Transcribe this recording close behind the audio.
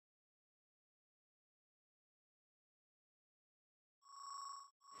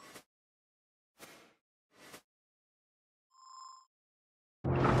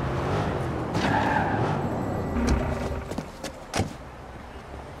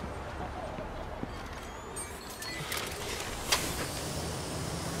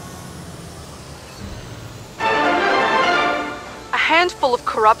full of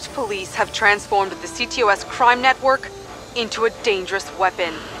corrupt police have transformed the CTOS crime network into a dangerous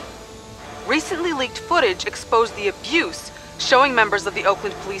weapon. Recently leaked footage exposed the abuse, showing members of the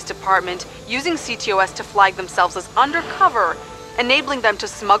Oakland Police Department using CTOS to flag themselves as undercover, enabling them to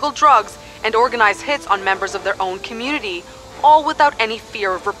smuggle drugs and organize hits on members of their own community, all without any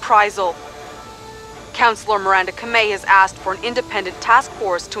fear of reprisal. Councilor Miranda Kamei has asked for an independent task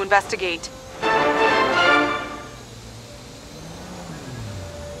force to investigate.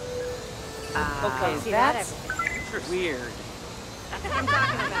 Okay, that's weird. That's what I'm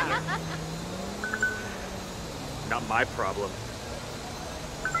talking about. Not my problem.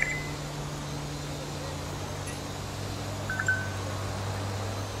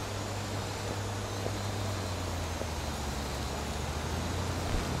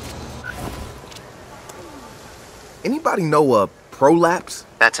 Anybody know a prolapse?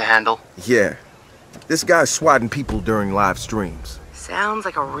 That's a handle? Yeah. This guy's swatting people during live streams. Sounds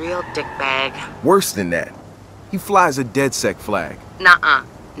like a real dickbag. Worse than that, he flies a DedSec flag. Nuh-uh.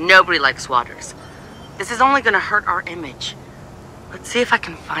 Nobody likes swatters. This is only gonna hurt our image. Let's see if I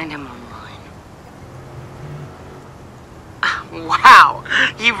can find him online. Wow,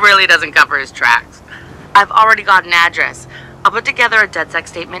 he really doesn't cover his tracks. I've already got an address. I'll put together a DedSec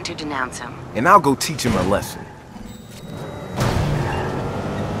statement to denounce him. And I'll go teach him a lesson.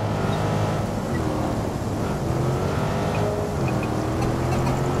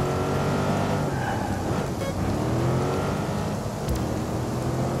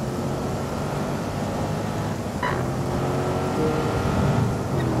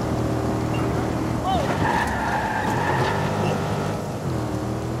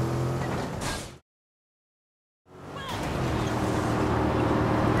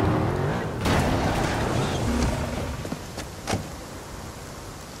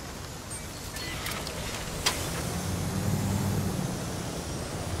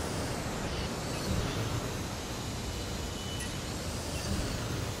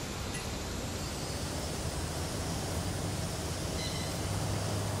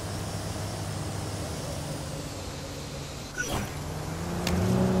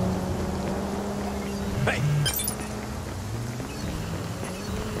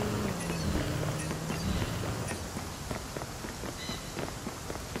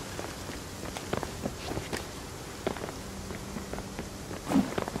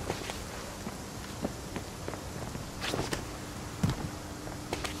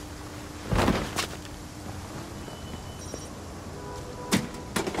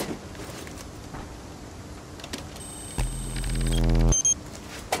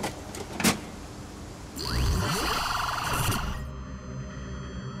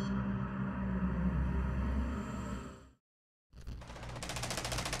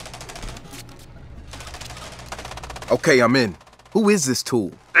 Okay, I'm in. Who is this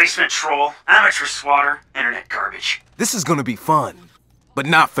tool? Basement troll, amateur swatter, internet garbage. This is gonna be fun, but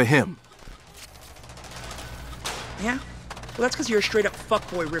not for him. Yeah? Well, that's because you're a straight-up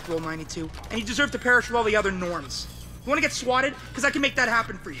fuckboy, Rickroll 92, and you deserve to perish with all the other norms. You want to get swatted? Because I can make that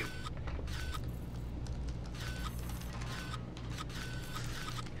happen for you.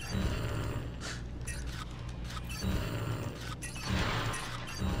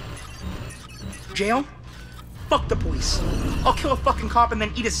 Jail? Fuck the police. I'll kill a fucking cop and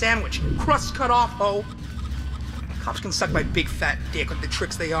then eat a sandwich. Crust cut off, ho. Cops can suck my big fat dick with the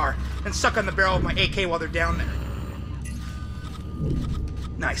tricks they are, and suck on the barrel of my AK while they're down there.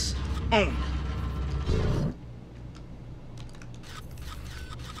 Nice. Own.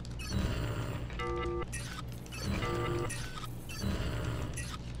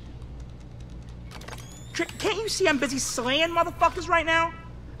 Can't you see I'm busy slaying motherfuckers right now?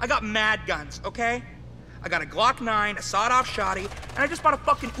 I got mad guns, okay? I got a Glock 9, a sawed-off shotty, and I just bought a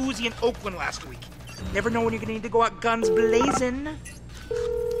fucking Uzi in Oakland last week. Never know when you're gonna need to go out guns blazing.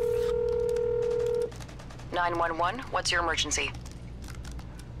 911, what's your emergency?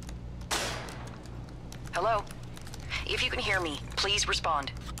 Hello? If you can hear me, please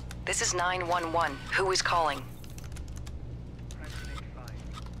respond. This is 911. Who is calling?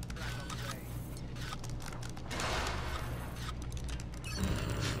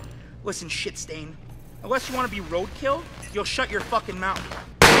 Listen, shitstain. Unless you want to be roadkill, you'll shut your fucking mouth.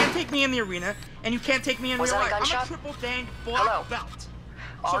 You can't take me in the arena, and you can't take me in real life. I'm a triple dang black belt.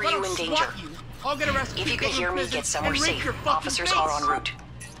 Are you in danger? I'll get arrested. If you could hear me, get somewhere safe. Officers are en route.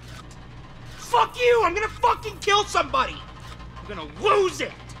 Fuck you! I'm gonna fucking kill somebody! I'm gonna lose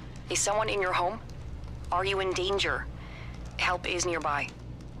it! Is someone in your home? Are you in danger? Help is nearby.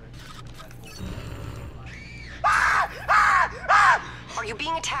 Are you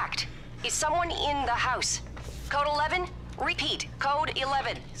being attacked? Is someone in the house? Code 11? Repeat, code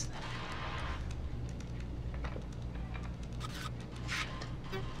 11.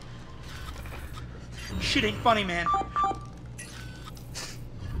 Shit ain't funny, man.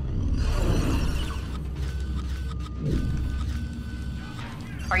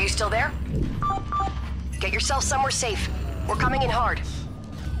 Are you still there? Get yourself somewhere safe. We're coming in hard.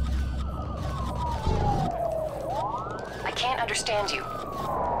 I can't understand you.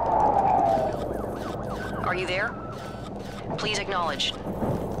 Are you there? Please acknowledge.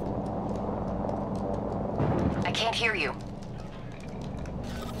 I can't hear you.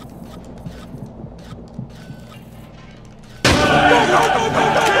 Get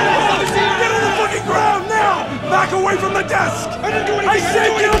on the fucking ground now! Back away from the desk! I didn't do anything! I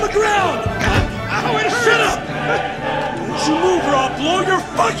said get on the ground! Shut up! Don't you move or I'll blow your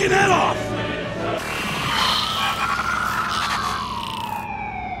fucking head off!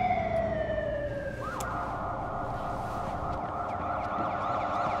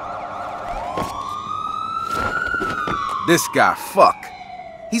 This guy, fuck.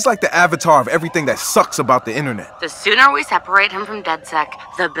 He's like the avatar of everything that sucks about the internet. The sooner we separate him from DedSec,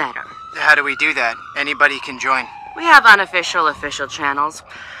 the better. How do we do that? Anybody can join. We have unofficial, official channels.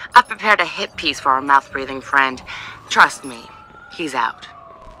 I've prepared a hit piece for our mouth-breathing friend. Trust me, he's out.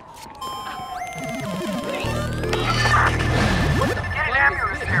 Get an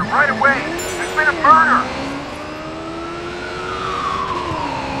ambulance here right away! There's been a murder!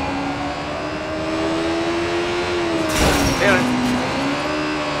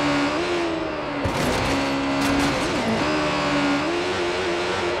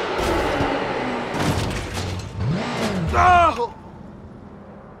 Oh!